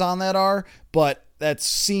percentages on that are, but that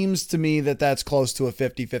seems to me that that's close to a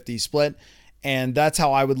 50-50 split, and that's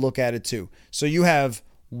how I would look at it too. So you have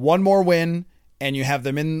one more win, and you have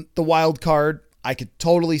them in the wild card. I could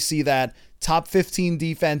totally see that. Top 15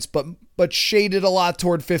 defense, but shaded a lot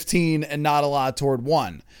toward 15 and not a lot toward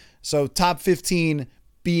 1. So top 15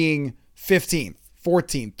 being 15th,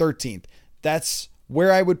 14th, 13th. That's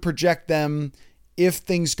where I would project them if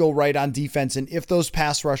things go right on defense and if those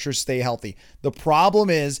pass rushers stay healthy. The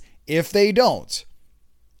problem is if they don't,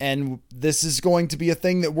 and this is going to be a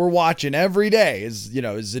thing that we're watching every day, is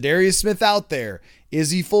Za'Darius Smith out there?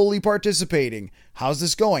 Is he fully participating? How's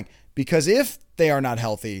this going? Because if they are not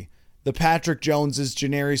healthy, the Patrick Joneses,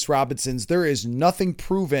 Janarius Robinsons, there is nothing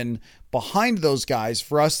proven behind those guys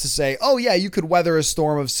for us to say, oh yeah, you could weather a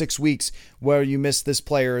storm of 6 weeks where you miss this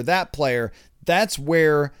player or that player. That's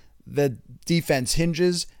where the defense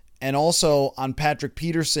hinges. and also on Patrick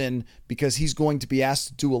Peterson because he's going to be asked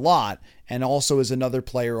to do a lot, and also is another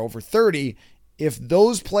player over 30. If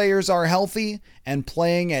those players are healthy and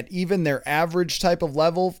playing at even their average type of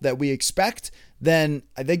level that we expect, then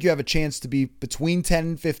I think you have a chance to be between 10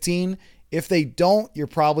 and 15. If they don't, you're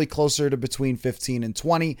probably closer to between 15 and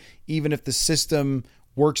 20, even if the system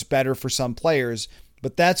works better for some players.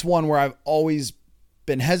 But that's one where I've always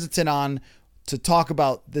been hesitant on to talk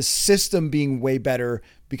about the system being way better,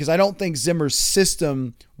 because I don't think Zimmer's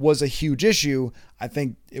system was a huge issue. I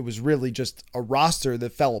think it was really just a roster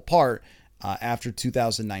that fell apart after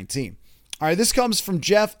 2019. All right, this comes from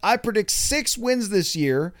Jeff. I predict 6 wins this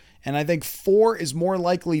year, and I think 4 is more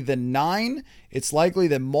likely than 9. It's likely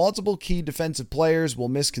that multiple key defensive players will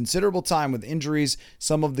miss considerable time with injuries.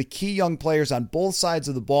 Some of the key young players on both sides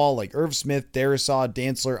of the ball, like Irv Smith, Darrisaw,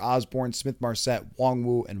 Dantzler, Osborne, Smith-Marsette,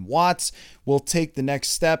 Wongwu, and Watts, will take the next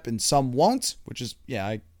step, and some won't, which is,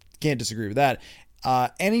 I can't disagree with that.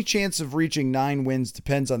 Any chance of reaching 9 wins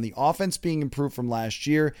depends on the offense being improved from last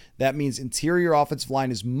year. That means interior offensive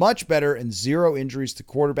line is much better and 0 injuries to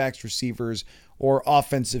quarterbacks, receivers, or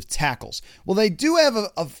offensive tackles. Well, they do have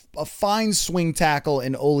a fine swing tackle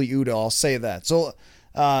in Oli Udoh, I'll say that. So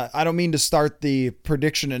I don't mean to start the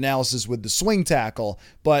prediction analysis with the swing tackle,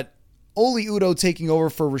 but Oli Udoh taking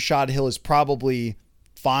over for Rashad Hill is probably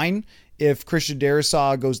fine. If Christian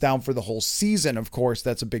Darrisaw goes down for the whole season, of course,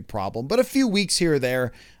 that's a big problem. But a few weeks here or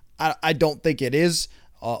there, I don't think it is.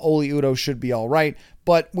 Oli Udoh should be all right.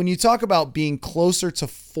 But when you talk about being closer to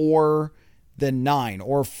 4 than 9,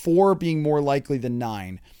 or 4 being more likely than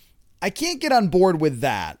 9, I can't get on board with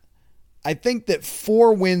that. I think that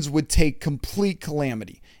 4 wins would take complete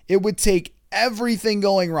calamity. It would take everything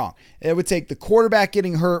going wrong. It would take the quarterback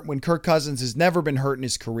getting hurt when Kirk Cousins has never been hurt in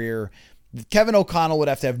his career. Kevin O'Connell would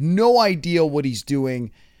have to have no idea what he's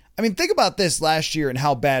doing. I mean, think about this last year and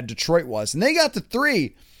how bad Detroit was. And they got to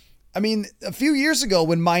 3. I mean, a few years ago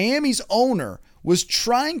when Miami's owner was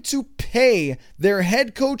trying to pay their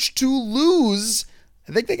head coach to lose,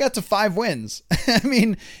 I think they got to 5 wins. I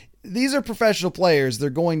mean, these are professional players. They're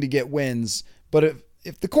going to get wins. But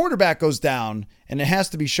if the quarterback goes down and it has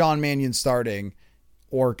to be Sean Mannion starting,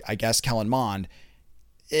 or I guess Kellen Mond,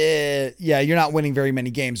 you're not winning very many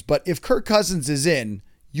games. But if Kirk Cousins is in,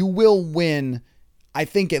 you will win, I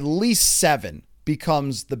think at least 7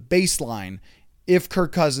 becomes the baseline if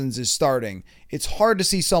Kirk Cousins is starting. It's hard to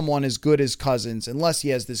see someone as good as Cousins unless he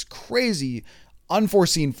has this crazy,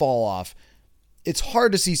 unforeseen fall off. It's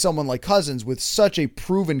hard to see someone like Cousins with such a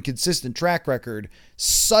proven, consistent track record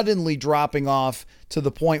suddenly dropping off to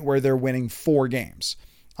the point where they're winning 4 games.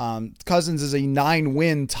 Cousins is a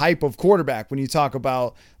 9-win type of quarterback. When you talk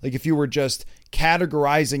about, like, if you were just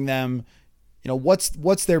categorizing them,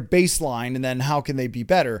 what's their baseline and then how can they be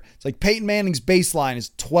better? It's like Peyton Manning's baseline is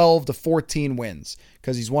 12 to 14 wins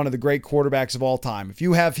because he's one of the great quarterbacks of all time. If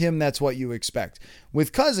you have him, that's what you expect.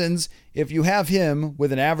 With Cousins, if you have him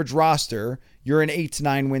with an average roster, you're an 8 to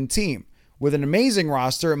 9 win team. With an amazing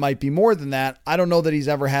roster, it might be more than that. I don't know that he's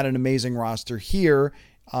ever had an amazing roster here.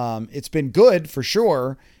 It's been good for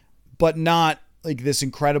sure, but not like this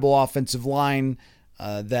incredible offensive line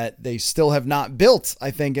that they still have not built,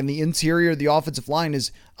 I think. And the interior of the offensive line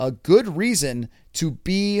is a good reason to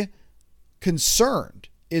be concerned,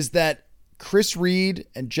 is that Chris Reed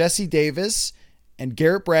and Jesse Davis and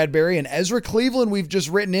Garrett Bradbury and Ezra Cleveland, we've just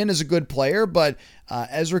written in as a good player, but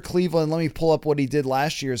Ezra Cleveland, let me pull up what he did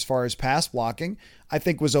last year as far as pass blocking, I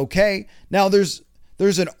think was okay. Now there's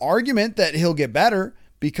an argument that he'll get better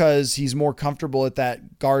because he's more comfortable at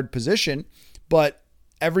that guard position, but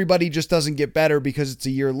everybody just doesn't get better because it's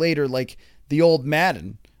a year later, like the old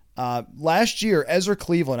Madden. Last year, Ezra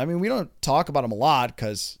Cleveland, I mean, we don't talk about him a lot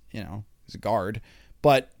because, he's a guard,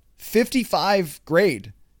 but 55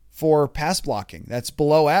 grade for pass blocking. That's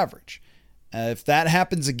below average. If that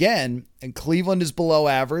happens again and Cleveland is below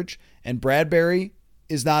average and Bradbury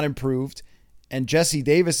is not improved and Jesse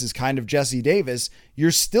Davis is kind of Jesse Davis,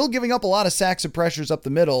 you're still giving up a lot of sacks and pressures up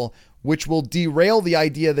the middle, which will derail the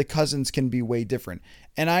idea that Cousins can be way different.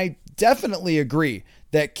 And I definitely agree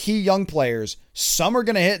that key young players, some are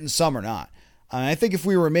going to hit and some are not. I think if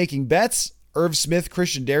we were making bets, Irv Smith,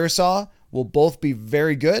 Christian Darrisaw will both be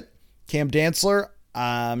very good. Cam Dantzler,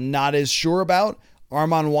 I'm not as sure about.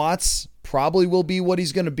 Armon Watts probably will be what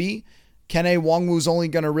he's going to be. Kene Nwangwu's only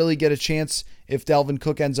going to really get a chance if Dalvin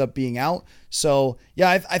Cook ends up being out. So, yeah,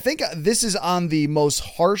 I think this is on the most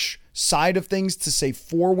harsh side of things to say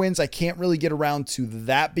 4 wins. I can't really get around to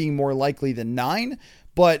that being more likely than 9.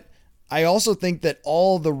 But I also think that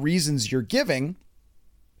all the reasons you're giving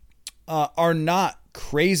are not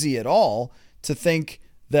crazy at all to think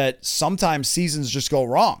that sometimes seasons just go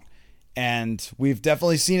wrong. And we've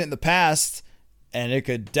definitely seen it in the past, and it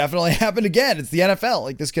could definitely happen again. It's the NFL.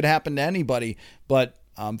 Like, this could happen to anybody. But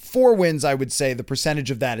 4 wins, I would say the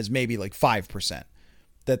percentage of that is maybe like 5%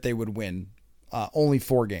 that they would win only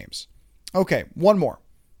 4 games. Okay, one more.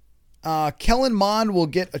 Kellen Mond will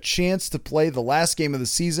get a chance to play the last game of the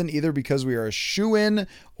season, either because we are a shoo-in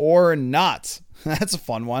or not. That's a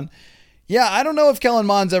fun one. Yeah, I don't know if Kellen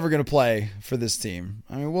Mond's ever going to play for this team.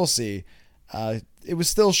 I mean, we'll see. It was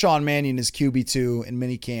still Sean Mannion as QB2 in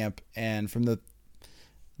minicamp, and from the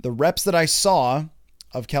reps that I saw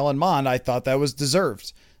of Kellen Mond, I thought that was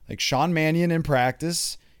deserved. Like, Sean Mannion in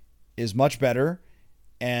practice is much better,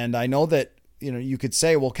 and I know that, you know, you could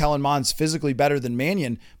say, well, Kellen Mond's physically better than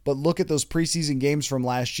Mannion, but look at those preseason games from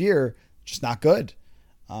last year, just not good.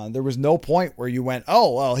 There was no point where you went,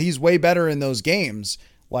 oh, well, he's way better in those games.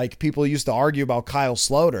 Like people used to argue about Kyle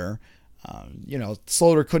Sloter.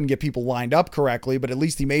 Sloter couldn't get people lined up correctly, but at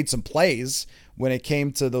least he made some plays when it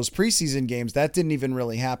came to those preseason games. That didn't even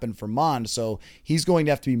really happen for Mond, so he's going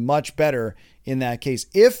to have to be much better in that case.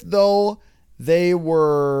 If, though, they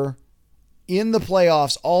were in the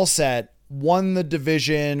playoffs all set, won the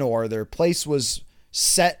division, or their place was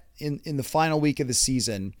set in the final week of the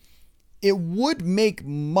season, it would make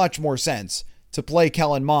much more sense to play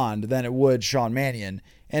Kellen Mond than it would Sean Mannion.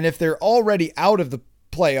 And if they're already out of the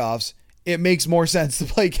playoffs, it makes more sense to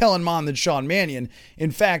play Kellen Mond than Sean Mannion.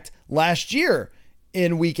 In fact, last year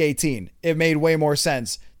in week 18, it made way more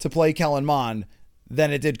sense to play Kellen Mond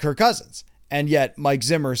than it did Kirk Cousins. And yet Mike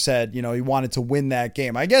Zimmer said, he wanted to win that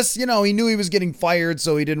game. I guess, he knew he was getting fired,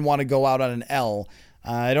 so he didn't want to go out on an L.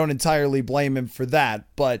 I don't entirely blame him for that,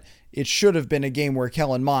 but it should have been a game where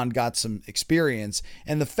Kellen Mond got some experience.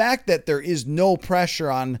 And the fact that there is no pressure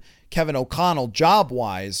on Kevin O'Connell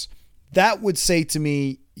job-wise, that would say to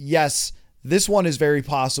me, yes, this one is very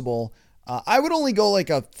possible. I would only go like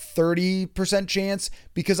a 30% chance,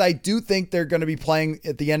 because I do think they're going to be playing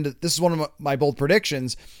at the end of, this is one of my bold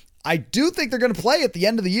predictions. I do think they're going to play at the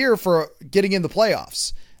end of the year for getting in the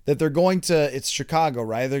playoffs. That they're going to, it's Chicago,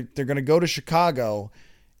 right? They're going to go to Chicago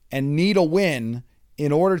and need a win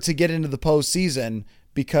in order to get into the postseason,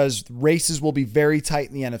 because races will be very tight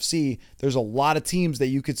in the NFC. There's a lot of teams that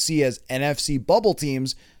you could see as NFC bubble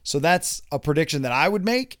teams. So that's a prediction that I would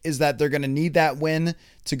make, is that they're going to need that win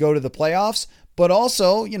to go to the playoffs. But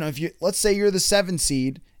also, let's say you're the 7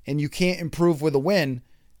 seed and you can't improve with a win,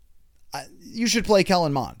 you should play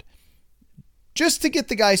Kellen Mond. Just to get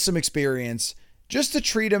the guy some experience, just to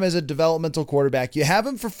treat him as a developmental quarterback. You have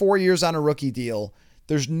him for 4 years on a rookie deal.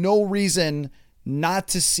 There's no reason not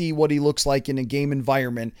to see what he looks like in a game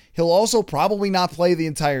environment. He'll also probably not play the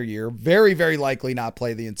entire year. Very, very likely not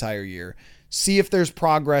play the entire year. See if there's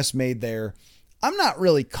progress made there. I'm not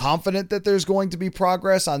really confident that there's going to be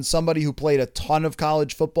progress on somebody who played a ton of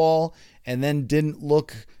college football and then didn't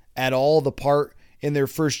look at all the part in their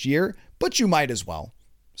first year, but you might as well.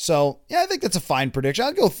 So, yeah, I think that's a fine prediction.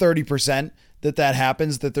 I'll go 30% that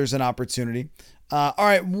happens, that there's an opportunity. All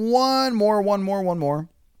right, one more.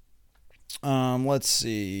 Let's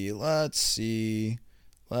see. Let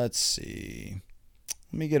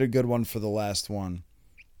me get a good one for the last one.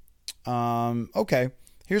 Okay.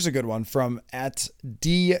 Here's a good one from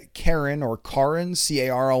 @DKaron or Karon,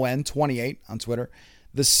 Caron 28 on Twitter.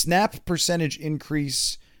 The snap percentage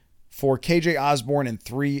increase for KJ Osborne and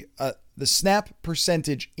the snap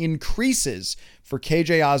percentage increases for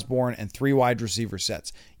KJ Osborne and 3 wide receiver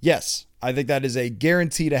sets. Yes, I think that is a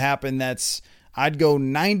guarantee to happen. I'd go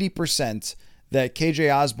 90% that KJ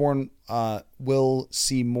Osborne will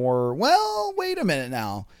see more. Well, wait a minute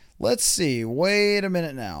now. Let's see. Wait a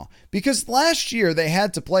minute now. Because last year they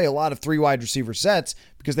had to play a lot of 3 wide receiver sets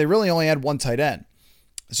because they really only had 1 tight end.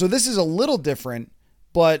 So this is a little different,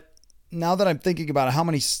 but now that I'm thinking about it, how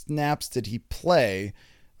many snaps did he play?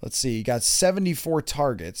 Let's see. He got 74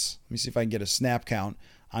 targets. Let me see if I can get a snap count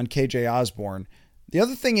on KJ Osborne. The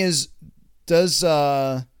other thing is,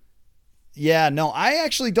 I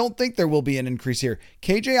actually don't think there will be an increase here.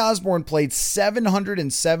 KJ Osborne played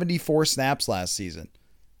 774 snaps last season.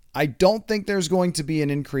 I don't think there's going to be an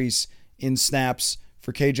increase in snaps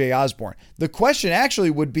for KJ Osborne. The question actually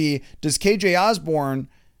would be, does KJ Osborne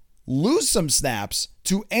lose some snaps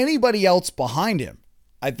to anybody else behind him?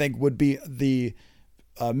 I think would be the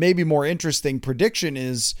maybe more interesting prediction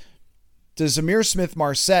is, does Ihmir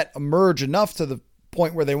Smith-Marsette emerge enough to the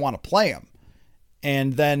point where they want to play him?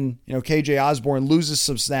 And then, KJ Osborne loses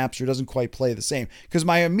some snaps or doesn't quite play the same. Because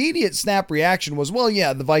my immediate snap reaction was, well,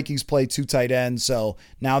 yeah, the Vikings played 2 tight ends, so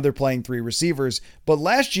now they're playing 3 receivers. But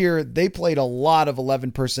last year, they played a lot of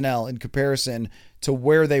 11 personnel in comparison to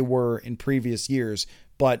where they were in previous years.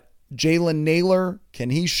 But Jalen Naylor, can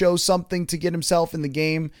he show something to get himself in the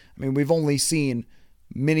game? I mean, we've only seen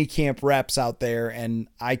mini camp reps out there, and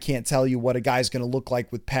I can't tell you what a guy's going to look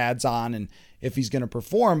like with pads on and if he's going to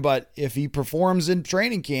perform, but if he performs in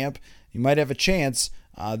training camp, you might have a chance.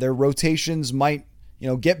 Their rotations might,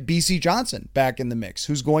 get BC Johnson back in the mix,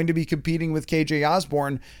 who's going to be competing with KJ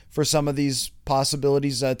Osborne for some of these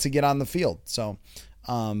possibilities to get on the field. So,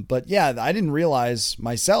 but yeah, I didn't realize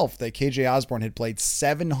myself that KJ Osborne had played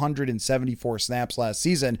 774 snaps last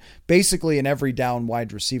season, basically in every down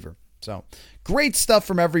wide receiver. So great stuff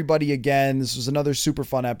from everybody again. This was another super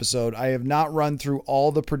fun episode. I have not run through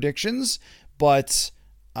all the predictions, but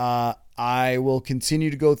I will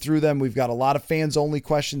continue to go through them. We've got a lot of fans only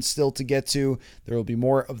questions still to get to. There will be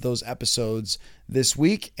more of those episodes this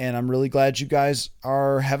week, and I'm really glad you guys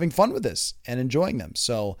are having fun with this and enjoying them.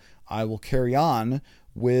 So I will carry on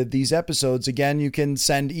with these episodes. Again, you can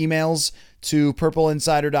send emails to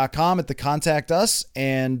purpleinsider.com at the contact us,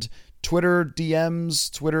 and Twitter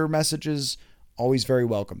DMs, Twitter messages, always very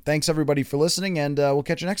welcome. Thanks everybody for listening, and we'll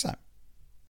catch you next time.